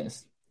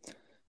violations?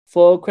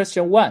 For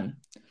question 1,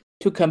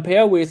 to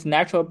compare with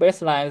natural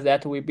baselines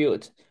that we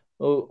built,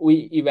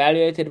 we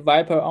evaluated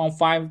VIPER on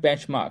 5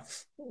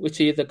 benchmarks,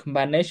 which is a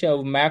combination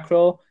of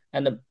macro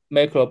and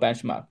macro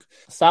benchmark.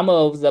 Some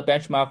of the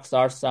benchmarks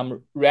are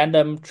some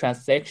random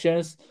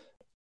transactions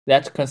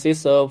that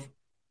consist of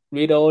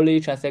read-only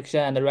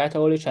transaction and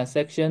write-only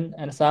transaction,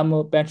 and some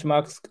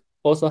benchmarks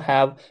also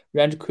have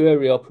range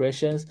query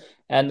operations,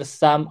 and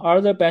some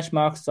other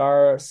benchmarks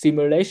are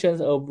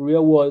simulations of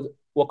real-world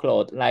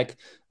workload, like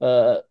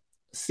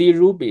C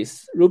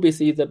Rubis. Rubis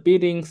is a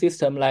bidding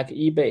system like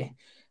eBay,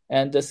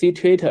 and the C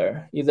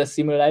Twitter is a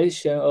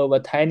simulation of a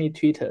tiny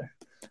Twitter.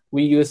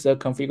 We use a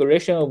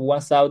configuration of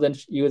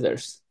 1,000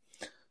 users.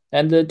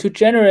 And to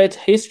generate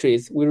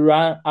histories, we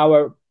run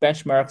our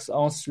benchmarks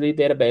on 3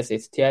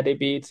 databases,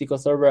 TIDB, SQL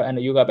Server, and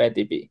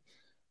YugaBDB.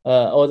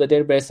 All the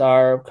databases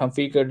are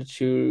configured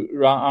to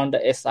run on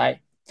the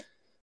SI.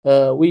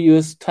 We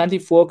use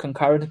 24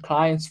 concurrent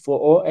clients for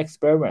all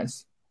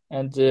experiments,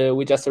 and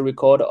we just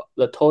record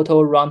the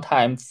total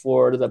runtime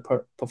for the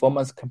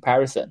performance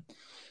comparison.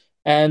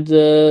 And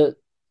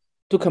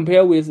to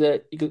compare with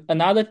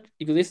another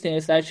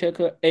existing SI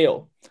checker,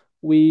 AO,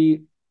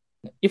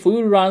 if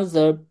we run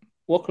the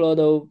workload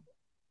of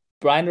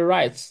blind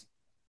writes,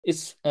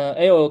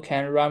 AO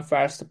can run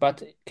fast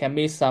but can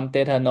miss some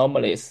data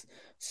anomalies.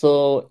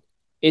 So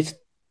it's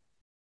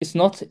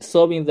not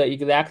solving the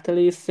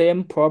exactly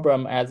same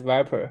problem as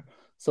VIPER.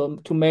 So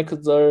to make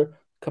the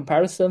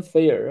comparison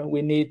fair,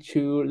 we need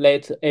to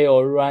let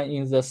AO run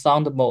in the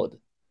sound mode,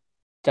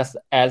 just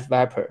as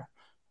VIPER.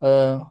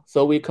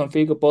 So we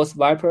configure both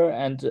VIPER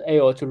and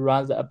AO to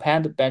run the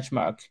append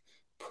benchmark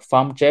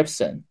from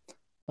Jepsen,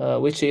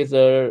 which is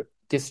a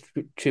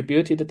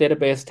distributed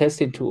database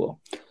testing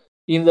tool.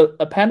 In the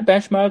append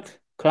benchmark,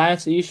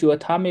 clients issue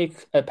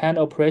atomic append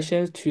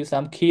operations to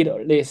some keyed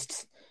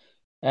lists.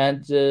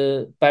 And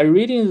by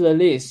reading the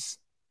lists,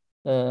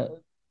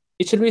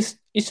 each list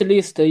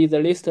is a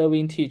list of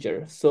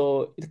integers,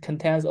 so it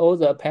contains all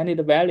the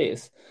appended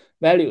values.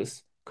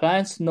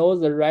 Clients know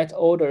the right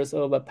orders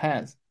of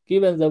appends.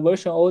 Given the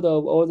version order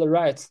of all the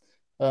writes,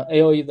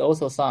 AO is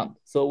also sound.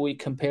 So we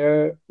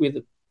compare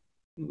with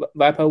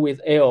VIPER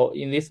with AO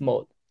in this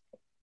mode.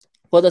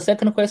 For the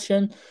second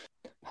question,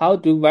 how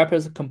do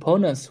VIPER's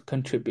components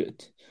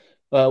contribute?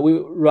 We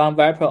run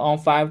VIPER on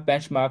 5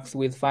 benchmarks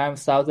with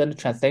 5,000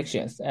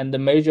 transactions and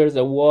measure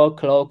the wall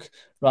clock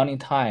running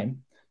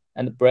time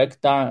and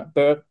break the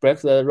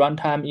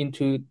runtime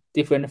into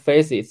different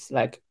phases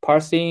like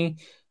parsing,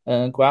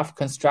 graph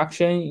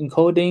construction,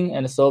 encoding,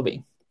 and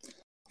solving.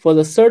 For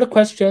the third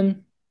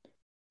question,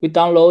 we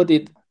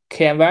downloaded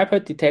can VIPER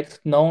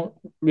detect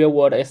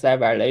non-real-world SI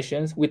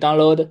violations? We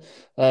download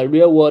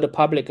real-world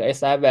public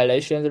SI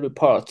violations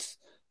reports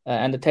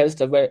and test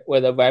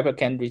whether VIPER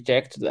can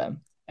reject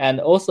them. And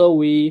also,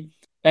 we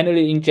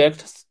manually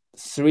inject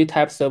 3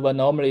 types of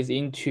anomalies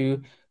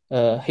into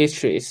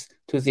histories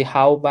to see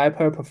how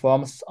VIPER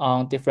performs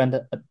on different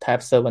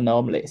types of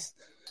anomalies.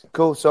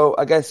 Cool. So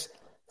I guess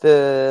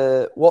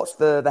what's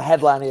the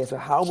headline here? So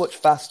how much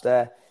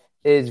faster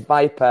is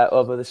VIPER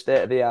over the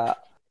state of the art?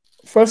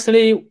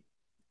 Firstly,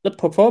 the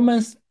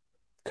performance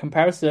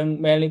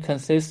comparison mainly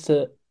consists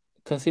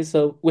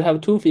of, we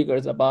have 2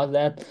 figures about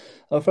that.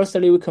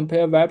 Firstly, we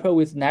compare VIPER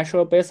with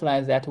natural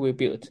baselines that we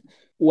built.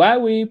 Why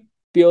we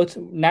built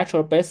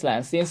natural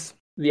baselines? Since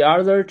the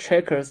other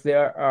checkers,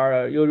 there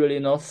are usually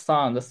no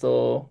sound,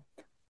 so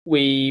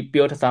we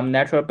built some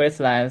natural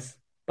baselines,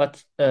 but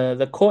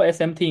the core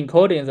SMT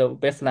encodings of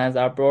baselines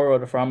are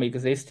borrowed from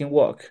existing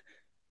work,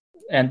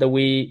 and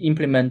we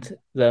implement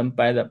them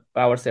by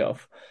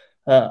ourselves.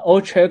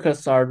 All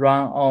checkers are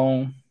run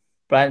on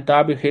blind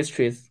W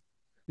histories,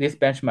 this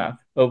benchmark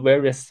of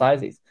various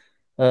sizes.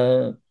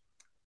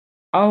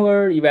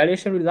 Our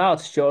evaluation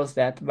results shows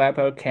that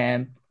VIPER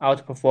can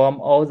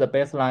outperform all the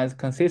baselines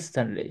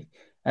consistently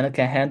and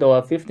can handle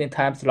a 15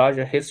 times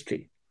larger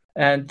history.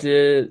 And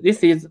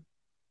this is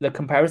the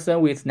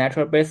comparison with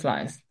natural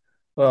baselines.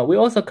 We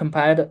also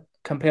compared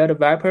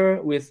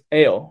VIPER with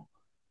AO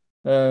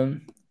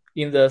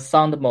in the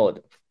sound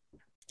mode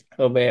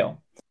of AO.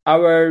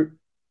 Our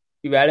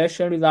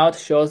evaluation result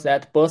shows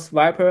that both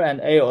VIPER and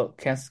AO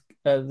can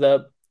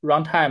the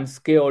runtime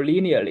scale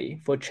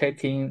linearly for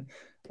checking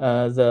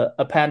the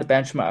append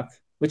benchmark,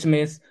 which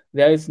means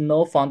there is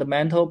no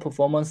fundamental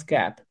performance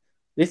gap.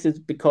 This is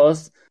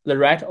because the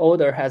right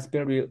order has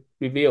been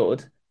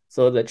revealed,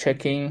 so the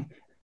checking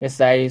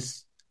SI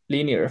is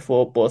linear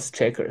for both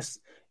checkers.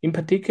 In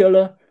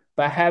particular,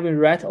 by having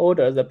right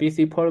order, the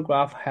BC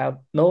polygraph have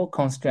no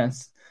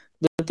constraints.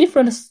 The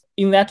difference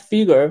in that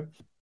figure,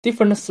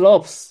 different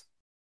slopes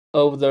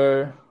of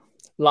the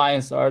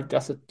lines are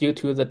just due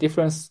to the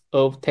difference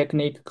of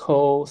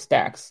technical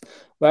stacks.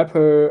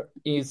 VIPER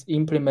is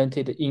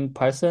implemented in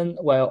Python,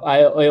 while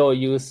AO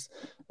use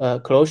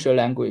Clojure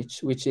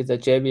language, which is a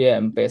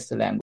JVM-based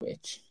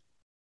language.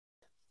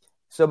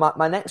 So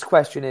my next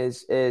question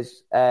is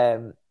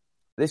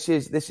this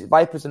is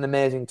VIPER's an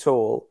amazing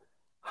tool.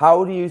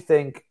 How do you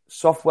think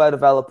software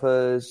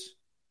developers,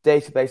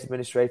 database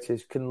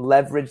administrators can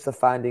leverage the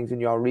findings in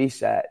your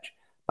research?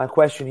 My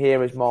question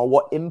here is more,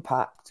 what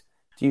impact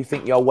do you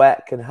think your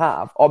work can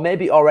have, or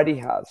maybe already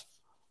has?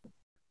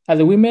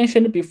 As we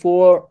mentioned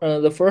before,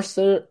 the first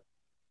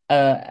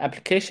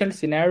application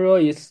scenario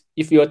is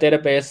if your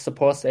database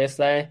supports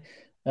SI.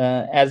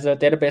 As a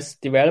database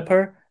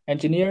developer,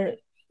 engineer,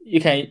 you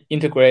can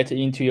integrate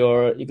into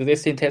your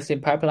existing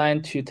testing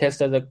pipeline to test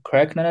the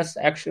correctness.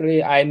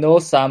 Actually, I know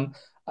some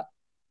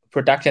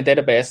production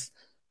database,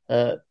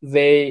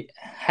 they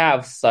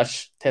have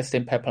such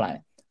testing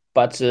pipeline,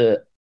 but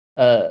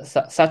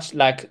such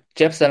like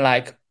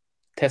Jepson-like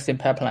testing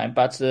pipeline.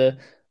 But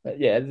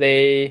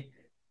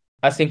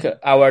I think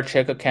our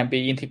checker can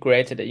be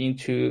integrated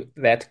into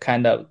that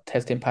kind of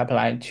testing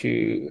pipeline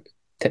to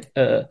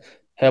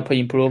help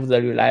improve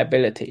the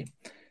reliability.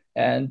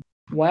 And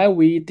while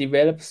we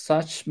develop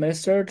such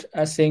method,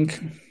 I think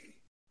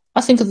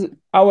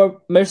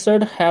our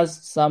method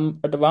has some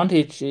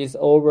advantages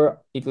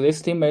over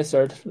existing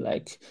method.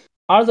 Like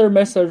other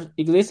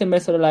existing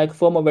method like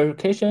formal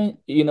verification,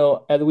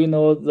 as we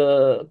know,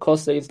 the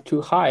cost is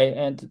too high,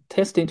 and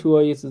testing tool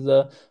is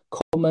the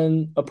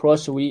common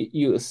approach we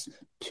use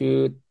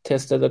to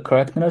test the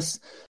correctness.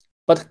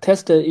 But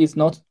test is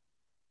not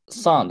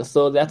sound,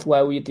 so that's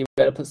why we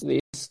developed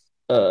this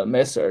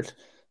method.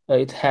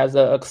 It has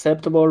an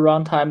acceptable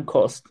runtime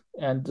cost,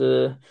 and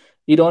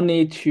you don't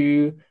need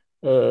to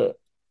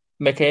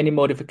make any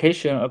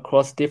modification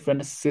across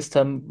different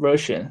system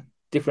version,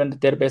 different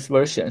database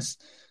versions.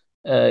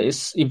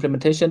 Its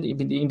implementation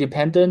is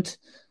independent,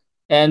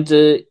 and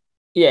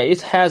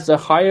it has a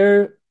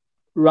higher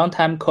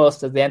runtime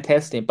cost than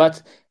testing,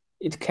 but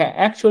it can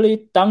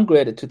actually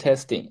downgrade to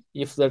testing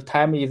if the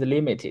time is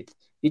limited.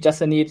 You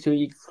just need to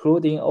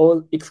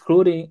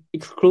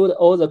exclude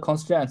all the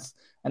constraints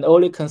and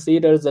only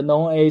consider the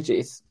known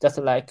edges, just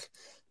like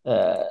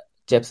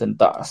Jepson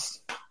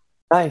does.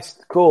 Nice,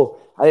 cool.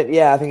 I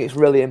think it's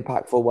really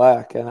impactful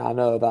work, and I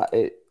know that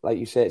like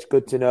you say, it's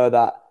good to know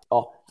that.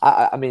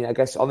 I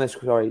guess on this,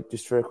 sorry,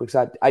 just for a quick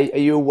side, are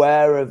you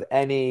aware of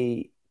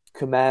any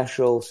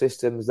commercial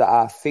systems that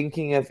are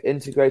thinking of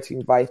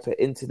integrating VIPER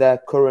into their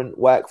current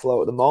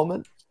workflow at the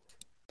moment?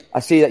 I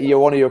see that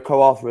one of your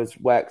co-authors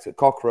works at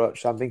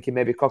Cockroach, so I'm thinking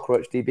maybe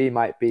Cockroach DB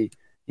might be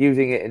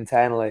using it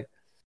internally.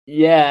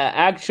 Yeah,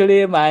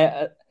 actually,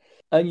 my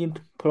an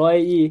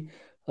employee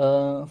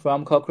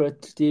from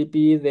Cockroach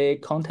DB, they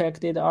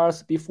contacted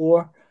us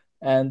before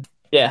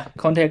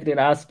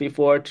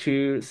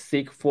to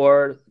seek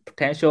for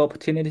potential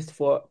opportunities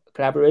for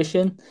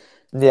collaboration.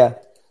 Yeah.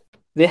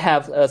 They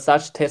have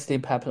such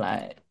testing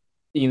pipeline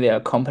in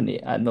their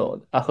company. I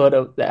know. I heard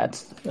of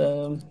that.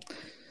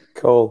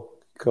 Cool.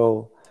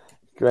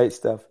 Great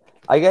stuff.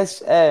 I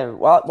guess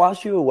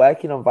whilst you were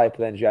working on VIPER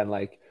then, Jian,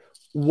 like,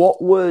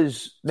 what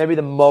was maybe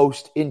the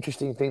most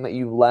interesting thing that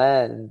you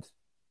learned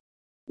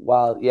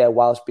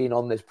whilst being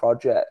on this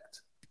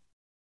project?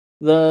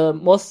 The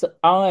most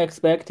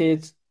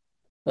unexpected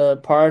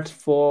part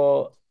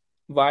for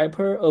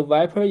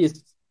VIPER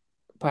is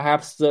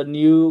perhaps the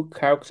new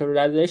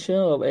characterization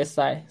of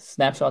SI,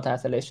 snapshot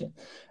isolation.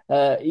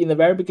 In the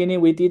very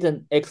beginning, we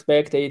didn't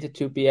expect it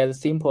to be as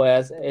simple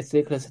as a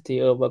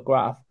cyclicity of a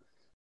graph.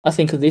 I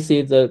think this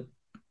is the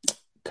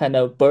kind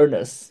of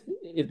bonus.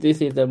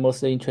 This is the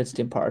most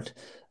interesting part.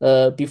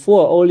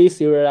 Before, only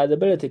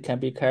serializability can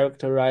be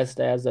characterized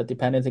as a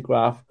dependency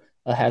graph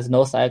has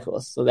no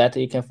cycles, so that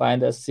you can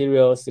find a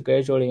serial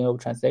scheduling of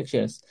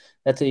transactions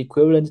that's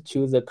equivalent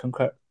to the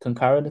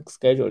concurrent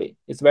scheduling.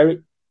 It's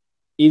very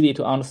easy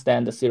to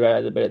understand the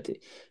serializability.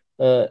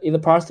 In the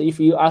past, if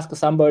you ask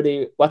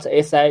somebody what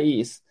SI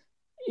is,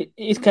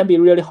 it can be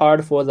really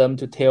hard for them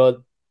to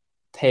tell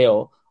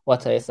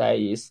what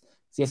SI is,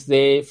 since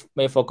they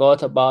may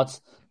forgot about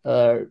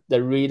the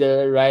read,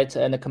 write,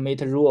 and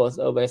commit rules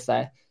of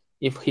SI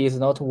if he is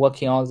not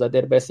working on the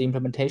database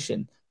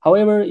implementation.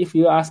 However, if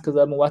you ask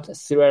them what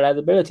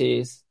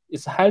serializability is,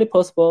 it's highly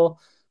possible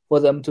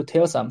for them to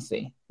tell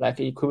something, like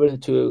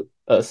equivalent to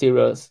a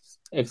serial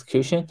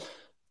execution.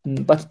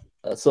 But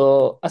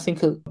so I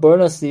think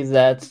Bernard sees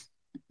that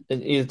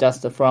it is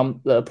just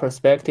from the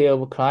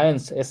perspective of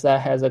clients, SI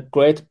has a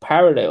great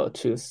parallel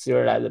to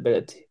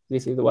serializability.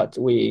 This is what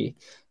we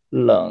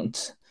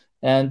learned.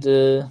 And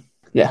I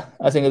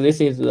think this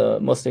is the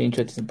most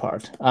interesting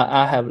part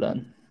I have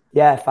learned.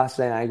 Yeah,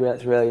 fascinating. I agree.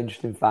 That's a really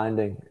interesting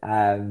finding,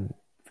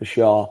 for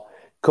sure.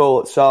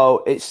 Cool.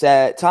 So it's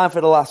time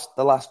for the last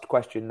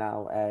question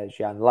now,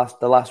 Jian.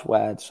 The last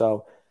word.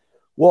 So,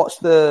 what's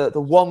the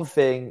one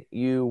thing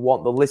you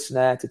want the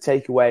listener to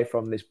take away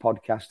from this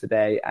podcast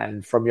today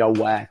and from your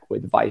work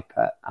with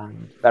VIPER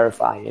and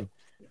verifying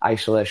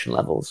isolation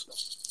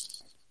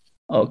levels?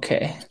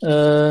 Okay.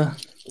 I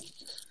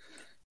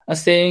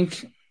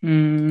think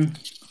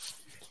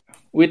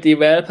we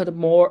developed a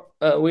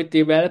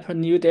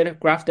new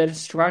graph data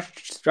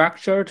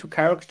structure to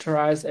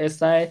characterize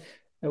SI,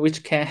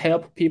 which can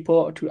help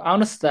people to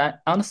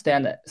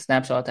understand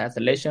snapshot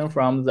isolation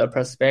from the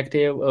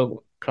perspective of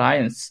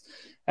clients.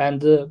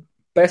 And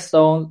based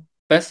on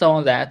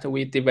that,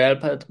 we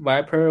developed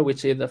VIPER,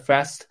 which is a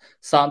fast,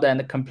 sound,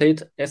 and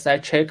complete SI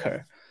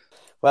checker.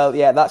 Well,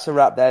 yeah, that's a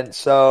wrap then.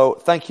 So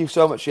thank you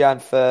so much,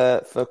 Jian,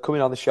 for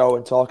coming on the show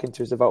and talking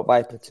to us about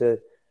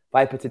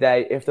VIPER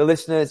today. If the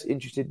listeners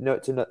interested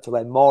to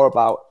learn more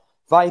about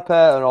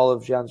VIPER and all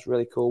of Jian's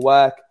really cool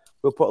work,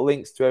 we'll put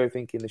links to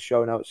everything in the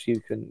show notes.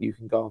 You can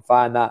go and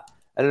find that.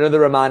 And another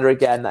reminder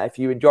again that if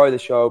you enjoy the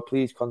show,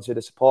 please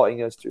consider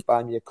supporting us through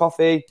Buy Me a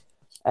Coffee.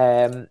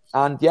 And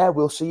yeah,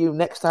 we'll see you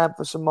next time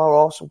for some more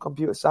awesome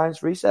computer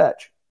science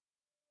research.